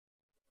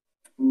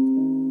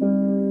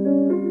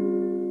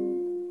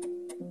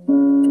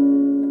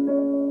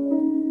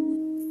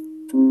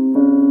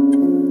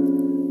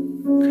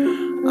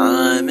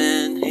I'm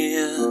in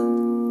here.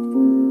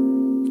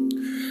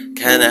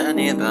 Can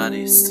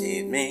anybody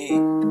see me?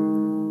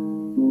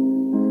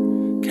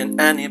 Can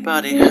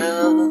anybody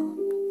help?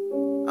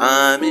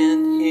 I'm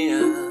in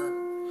here,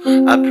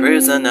 a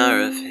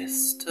prisoner of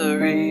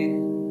history.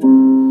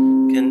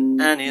 Can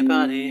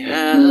anybody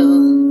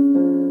help?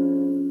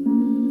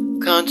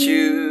 Can't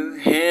you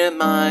hear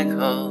my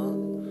call?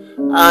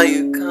 Are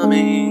you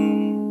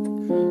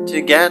coming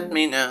to get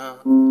me now?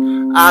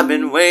 I've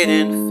been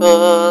waiting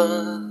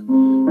for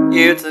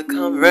you to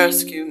come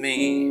rescue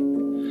me.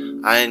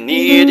 I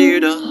need you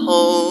to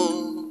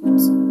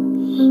hold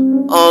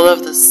all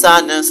of the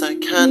sadness I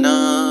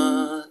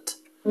cannot,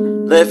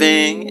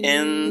 living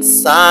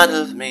inside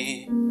of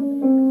me.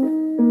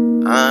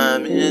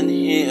 I'm in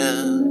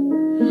here,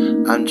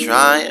 I'm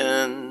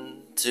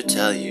trying to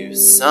tell you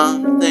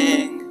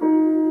something.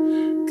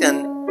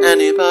 Can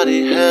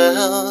anybody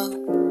help?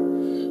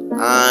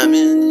 I'm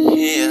in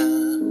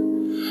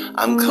here,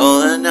 I'm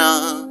calling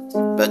out,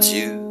 but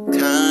you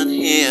can't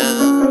hear.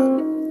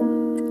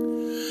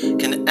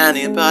 Can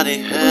anybody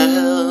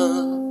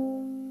help?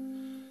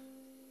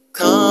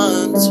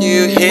 Can't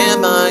you hear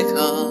my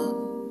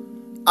call?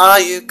 Are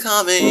you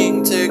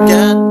coming to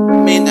get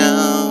me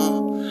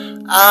now?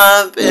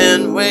 I've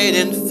been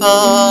waiting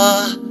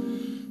for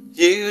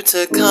you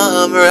to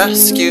come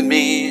rescue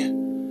me.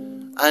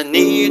 I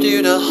need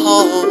you to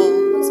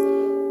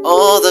hold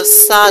all the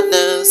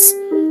sadness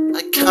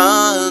I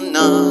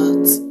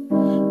cannot,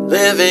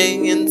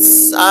 living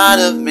inside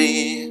of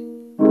me.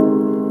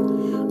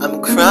 I'm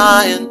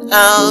crying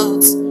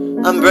out,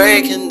 I'm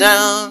breaking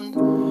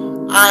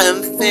down, I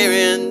am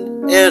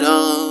fearing it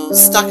all,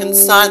 stuck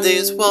inside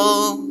these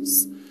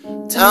walls.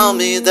 Tell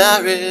me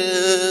there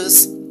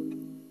is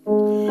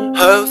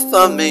hope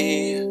for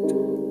me.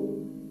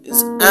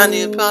 Is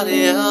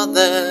anybody out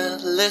there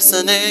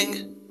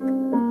listening?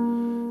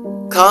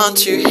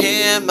 Can't you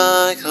hear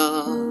my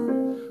call?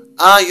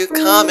 Are you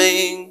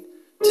coming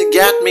to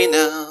get me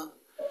now?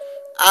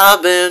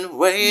 I've been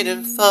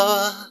waiting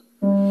for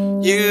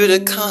you to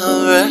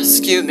come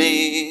rescue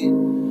me.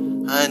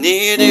 I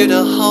need you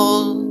to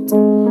hold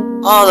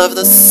all of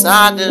the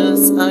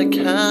sadness I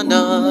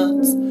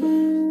cannot,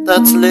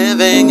 that's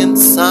living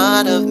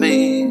inside of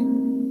me.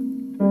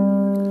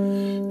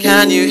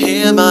 Can you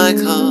hear my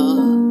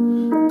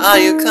call? Are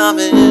you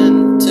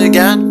coming to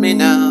get me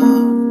now?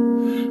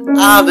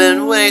 I've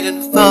been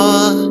waiting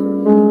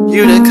for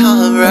you to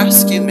come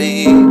rescue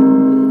me.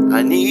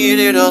 I need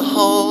you to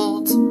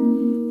hold,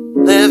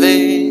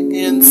 living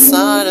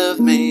inside of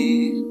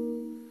me.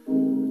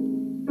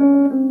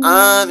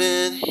 I'm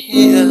in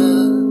here.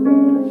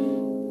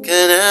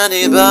 Can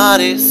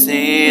anybody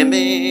see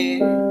me?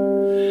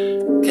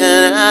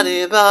 Can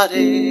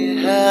anybody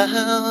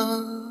help?